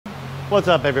What's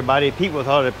up, everybody? Pete with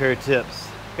Auto Repair Tips.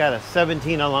 Got a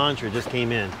 17 Elantra just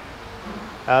came in.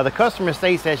 The customer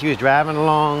states that she was driving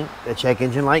along, the check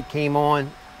engine light came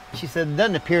on. She said it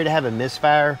doesn't appear to have a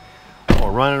misfire or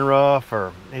running rough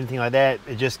or anything like that.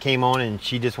 It just came on and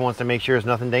she just wants to make sure it's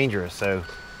nothing dangerous. So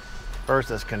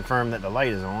first, let's confirm that the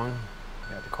light is on.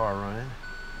 Got the car running.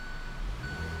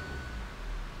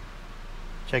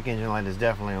 Check engine light is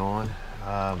definitely on.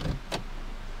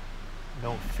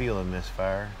 Don't feel a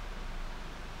misfire.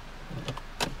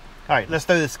 All right, let's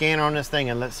throw the scanner on this thing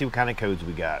and let's see what kind of codes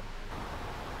we got.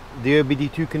 The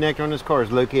OBD2 connector on this car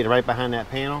is located right behind that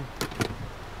panel.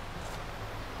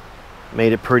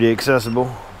 Made it pretty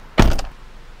accessible. All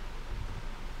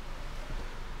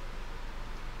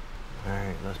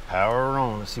right, let's power her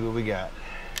on. Let's see what we got.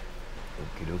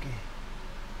 Okie dokie.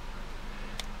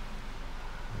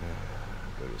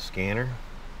 Go to scanner.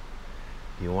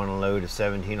 Do you want to load a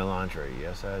 17 Elantra?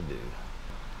 Yes, I do.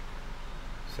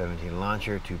 17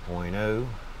 Elantra 2.0.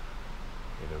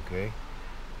 Hit OK.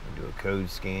 Do a code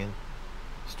scan.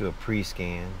 Let's do a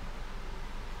pre-scan.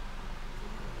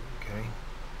 Okay.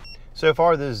 So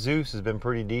far, this Zeus has been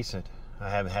pretty decent. I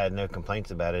haven't had no complaints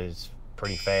about it. It's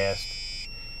pretty fast.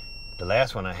 The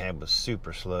last one I had was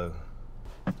super slow.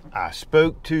 I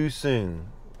spoke too soon.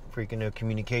 Freaking no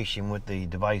communication with the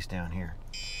device down here.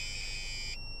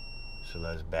 So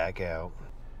let's back out.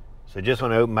 So just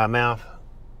when I opened my mouth,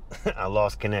 I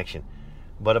lost connection.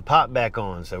 But it popped back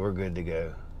on, so we're good to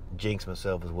go. Jinx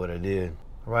myself is what I did.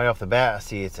 Right off the bat, I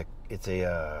see it's a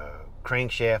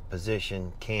crankshaft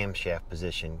position, camshaft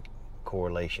position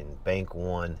correlation. Bank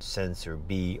 1, sensor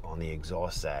B on the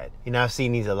exhaust side. You know, I've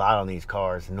seen these a lot on these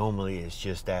cars. Normally it's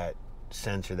just that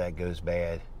sensor that goes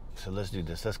bad. So let's do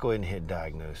this. Let's go ahead and hit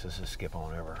diagnose. Let's just skip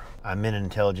on over. I'm in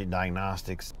Intelligent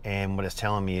Diagnostics, and what it's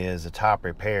telling me is the top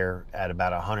repair at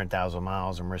about 100,000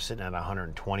 miles, and we're sitting at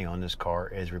 120 on this car,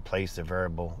 is replace the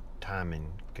variable timing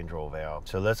control valve.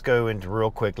 So let's go into real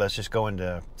quick. Let's just go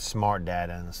into smart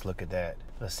data and let's look at that.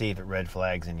 Let's see if it red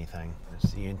flags anything.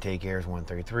 Let's see, intake air is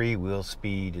 133, wheel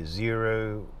speed is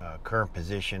 0, current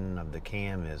position of the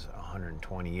cam is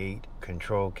 128,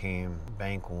 control cam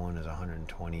bank 1 is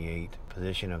 128,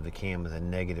 position of the cam is a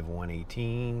negative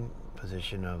 118,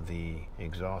 position of the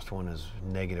exhaust one is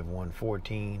negative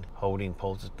 114, holding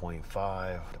pulse is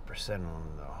 0.5, the percent on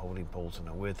the holding pulse and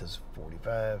the width is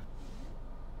 45.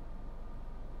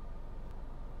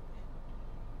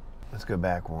 Let's go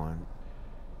back one.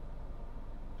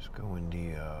 Let's go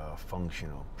into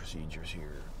functional procedures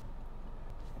here.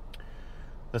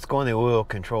 Let's go on the oil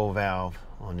control valve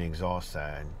on the exhaust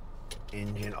side.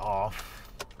 Engine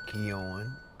off, key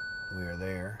on. We are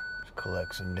there. Let's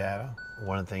collect some data.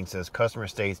 One of the things says customer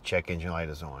states check engine light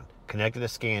is on. Connected a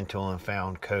scan tool and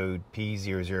found code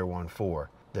P0014,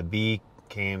 the B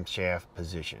camshaft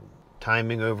position.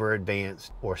 Timing over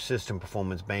advanced or system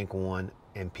performance bank 1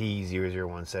 and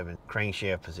P0017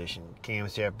 crankshaft position,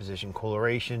 camshaft position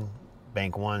coloration,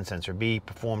 bank 1 sensor B,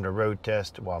 performed a road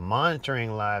test while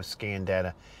monitoring live scan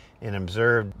data and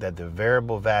observed that the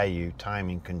variable value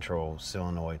timing control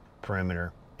solenoid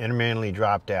perimeter intermittently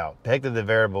dropped out. Detected the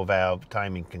variable valve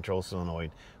timing control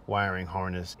solenoid wiring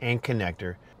harness and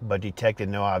connector, but detected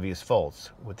no obvious faults.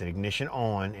 With the ignition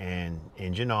on and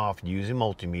engine off using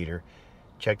multimeter,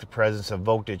 checked the presence of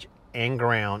voltage and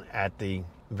ground at the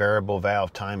variable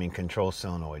valve timing control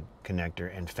solenoid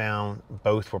connector and found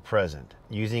both were present.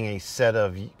 Using a set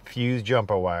of fused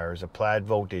jumper wires, applied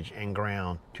voltage and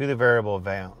ground to the variable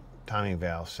valve timing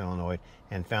valve solenoid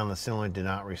and found the solenoid did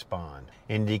not respond.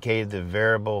 Indicated the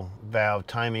variable valve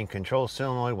timing control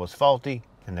solenoid was faulty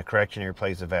and the correction to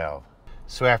replace the valve.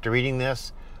 So after reading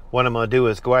this, what I'm going to do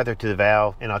is go out there to the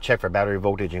valve and I'll check for battery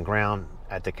voltage and ground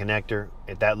at the connector.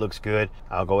 If that looks good,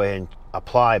 I'll go ahead and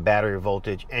apply battery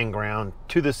voltage and ground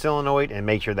to the solenoid and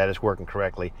make sure that it's working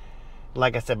correctly.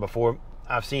 Like I said before,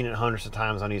 I've seen it hundreds of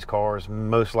times on these cars.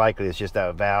 Most likely it's just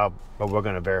that valve, but we're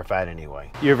going to verify it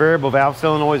anyway. Your variable valve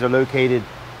solenoids are located,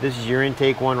 this is your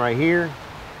intake one right here,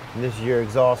 and this is your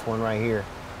exhaust one right here.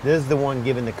 This is the one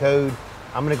given the code.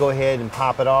 I'm going to go ahead and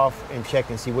pop it off and check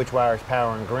and see which wire is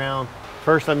power and ground.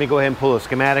 First, let me go ahead and pull a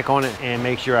schematic on it and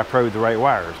make sure I probe the right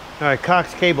wires. All right,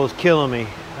 Cox Cable's killing me.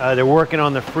 They're working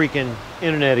on the freaking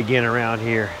internet again around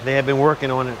here. They have been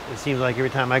working on it, it seems like every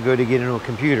time I go to get into a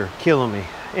computer. Killing me.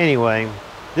 Anyway,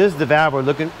 this is the valve we're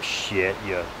looking, shit,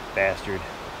 you bastard.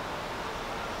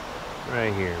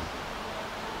 Right here.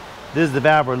 This is the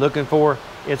valve we're looking for.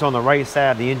 It's on the right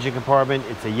side of the engine compartment.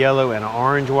 It's a yellow and an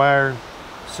orange wire.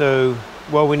 So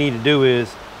what we need to do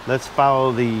is, let's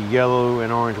follow the yellow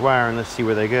and orange wire and let's see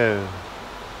where they go.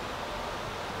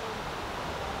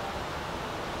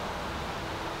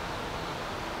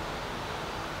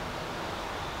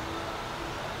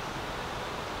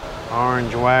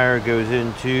 Orange wire goes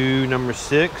into number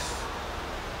 6.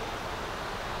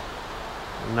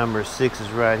 Number 6 is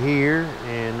right here,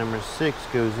 and number 6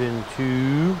 goes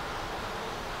into,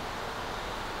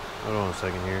 hold on a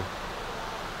second here,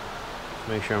 just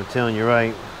make sure I'm telling you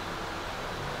right.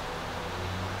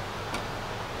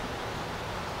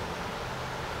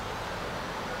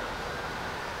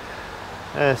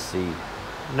 Let's see,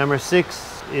 number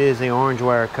 6 is the orange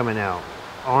wire coming out.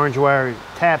 Orange wire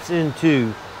taps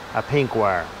into a pink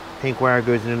wire. Pink wire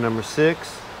goes into number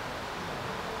 6,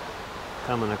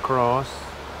 coming across.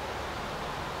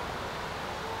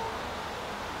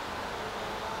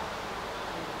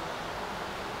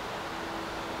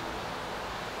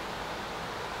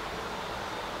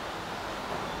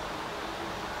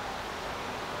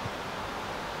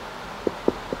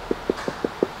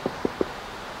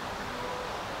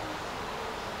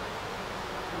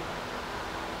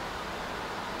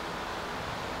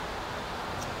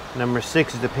 Number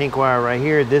 6 is the pink wire right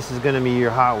here. This is going to be your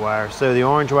hot wire. So the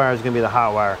orange wire is going to be the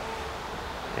hot wire,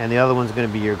 and the other one's going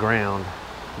to be your ground.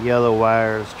 Yellow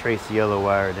wires, trace the yellow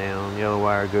wire down. Yellow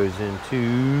wire goes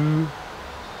into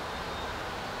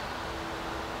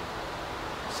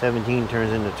 17,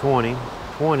 turns into 20.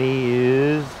 20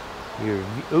 is your,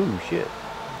 oh shit,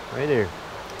 right there.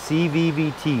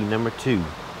 CVVT number 2.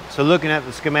 So looking at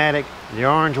the schematic, the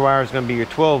orange wire is going to be your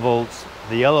 12 volts.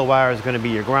 The yellow wire is going to be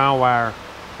your ground wire.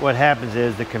 What happens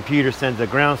is the computer sends a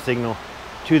ground signal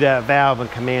to that valve and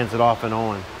commands it off and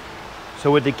on. So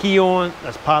with the key on,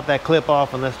 let's pop that clip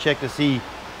off and let's check to see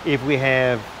if we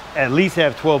have at least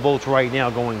 12 volts right now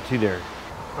going to there.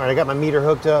 All right, I got my meter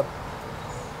hooked up,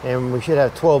 and we should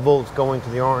have 12 volts going to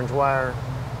the orange wire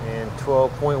and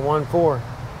 12.14. All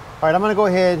right, I'm gonna go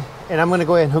ahead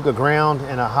and hook a ground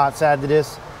and a hot side to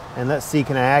this, and let's see,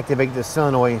 can I activate the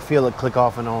solenoid and feel it click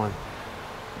off and on.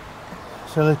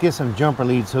 So let's get some jumper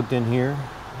leads hooked in here.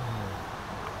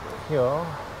 Here,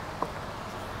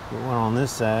 get one on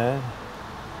this side.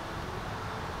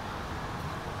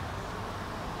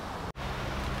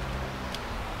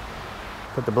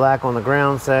 Put the black on the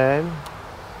ground side.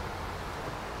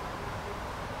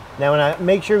 Now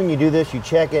make sure when you do this, you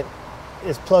check it.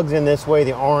 This plugs in this way.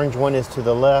 The orange one is to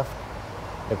the left.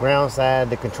 The ground side,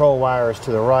 the control wire is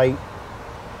to the right.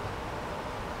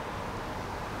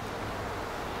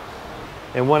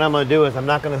 And what I'm going to do is I'm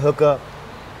not going to hook up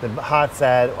the hot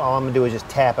side. All I'm going to do is just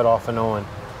tap it off and on.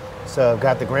 So I've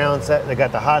got the ground side, I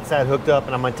got the hot side hooked up,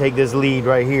 and I'm going to take this lead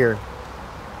right here,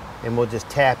 and we'll just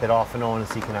tap it off and on and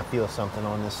see, can I feel something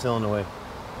on this solenoid.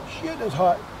 Shit, it's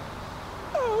hot.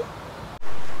 Oh.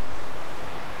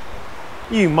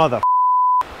 You mother.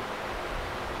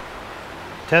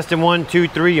 Testing 1, 2,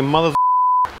 3, you mother.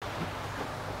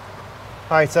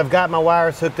 All right, so I've got my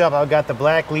wires hooked up. I've got the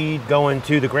black lead going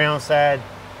to the ground side.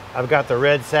 I've got the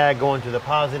red side going to the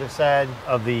positive side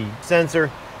of the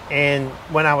sensor. And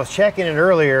when I was checking it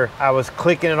earlier, I was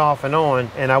clicking it off and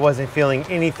on, and I wasn't feeling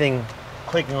anything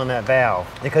clicking on that valve,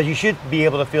 because you should be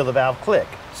able to feel the valve click.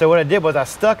 So what I did was I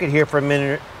stuck it here for a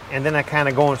minute, and then I kind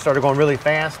of started going really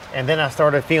fast, and then I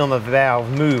started feeling the valve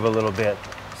move a little bit.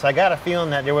 So I got a feeling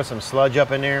that there was some sludge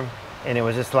up in there, and it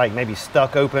was just like maybe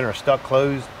stuck open or stuck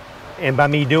closed. And by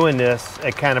me doing this,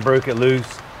 it kind of broke it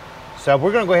loose. So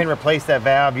we're gonna go ahead and replace that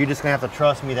valve. You're just gonna have to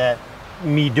trust me that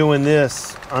me doing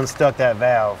this unstuck that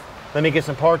valve. Let me get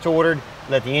some parts ordered,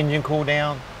 let the engine cool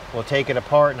down. We'll take it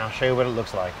apart and I'll show you what it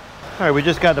looks like. All right, we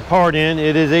just got the part in.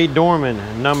 It is a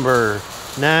Dorman number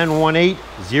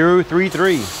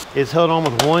 918033. It's held on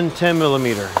with one 10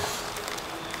 millimeter.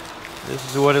 This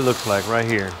is what it looks like right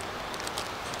here.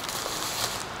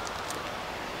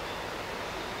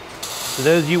 For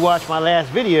those of you who watched my last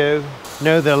video,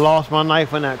 know that I lost my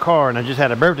knife in that car, and I just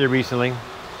had a birthday recently.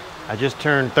 I just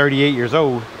turned 38 years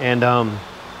old, and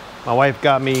my wife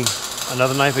got me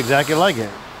another knife exactly like it.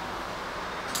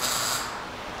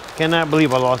 Cannot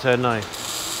believe I lost that knife.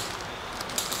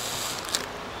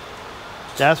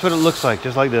 That's what it looks like,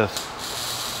 just like this.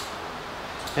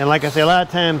 And like I say, a lot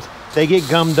of times they get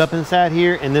gummed up inside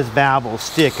here, and this valve will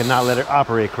stick and not let it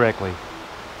operate correctly.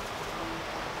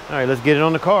 All right, let's get it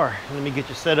on the car. Let me get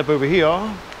you set up over here.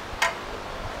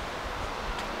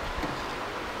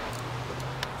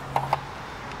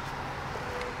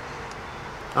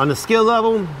 On the skill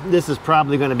level, this is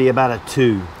probably going to be about a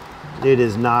 2. It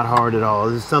is not hard at all.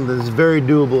 This is something that's very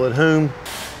doable at home.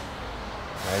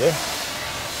 Ready?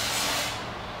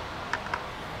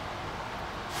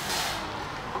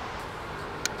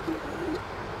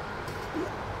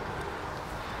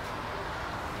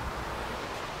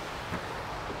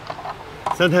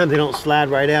 Sometimes they don't slide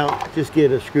right out. Just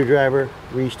get a screwdriver,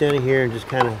 reach down in here and just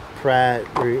kind of pry it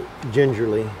very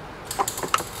gingerly.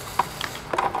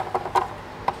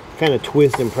 kind of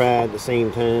twist and pry at the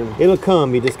same time. It'll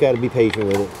come, you just got to be patient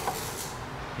with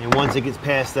it. And once it gets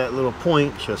past that little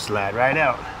point, she'll slide right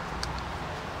out.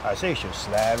 I say she'll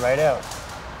slide right out.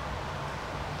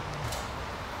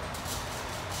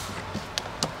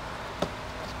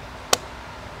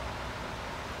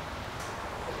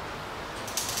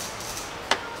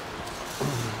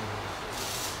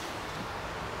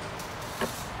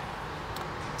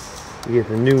 You get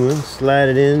the new one, slide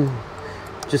it in.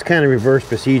 Just kind of reverse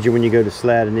procedure when you go to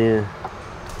slide it in.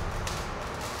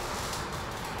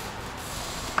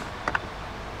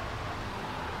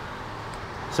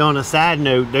 So on a side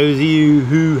note, those of you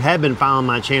who have been following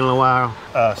my channel a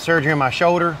while, surgery on my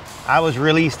shoulder, I was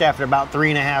released after about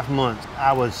 3.5 months.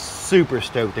 I was super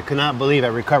stoked. I could not believe I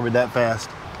recovered that fast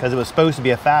because it was supposed to be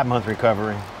a 5-month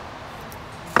recovery.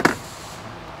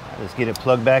 Let's get it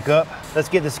plugged back up. Let's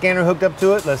get the scanner hooked up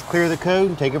to it. Let's clear the code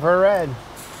and take it for a ride.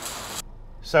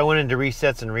 So I went into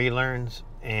resets and relearns,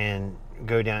 and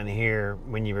go down here.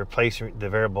 When you replace the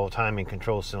variable timing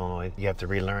control solenoid, you have to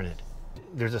relearn it.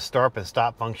 There's a start and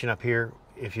stop function up here.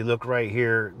 If you look right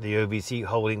here, the OVC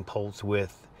holding pulse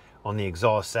width on the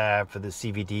exhaust side for the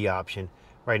CVD option.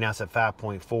 Right now it's at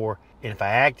 5.4, and if I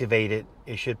activate it,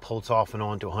 it should pulse off and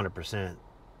on to 100%.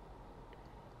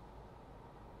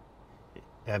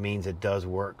 That means it does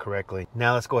work correctly.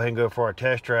 Now let's go ahead and go for our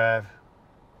test drive,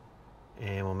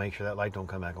 and we'll make sure that light don't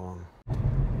come back on.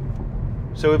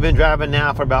 So we've been driving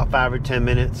now for about 5 or 10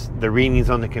 minutes. The readings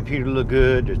on the computer look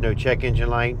good. There's no check engine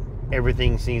light.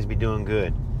 Everything seems to be doing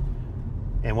good.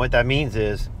 And what that means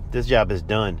is this job is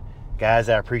done. Guys,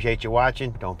 I appreciate you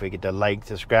watching. Don't forget to like,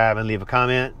 subscribe, and leave a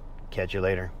comment. Catch you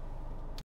later.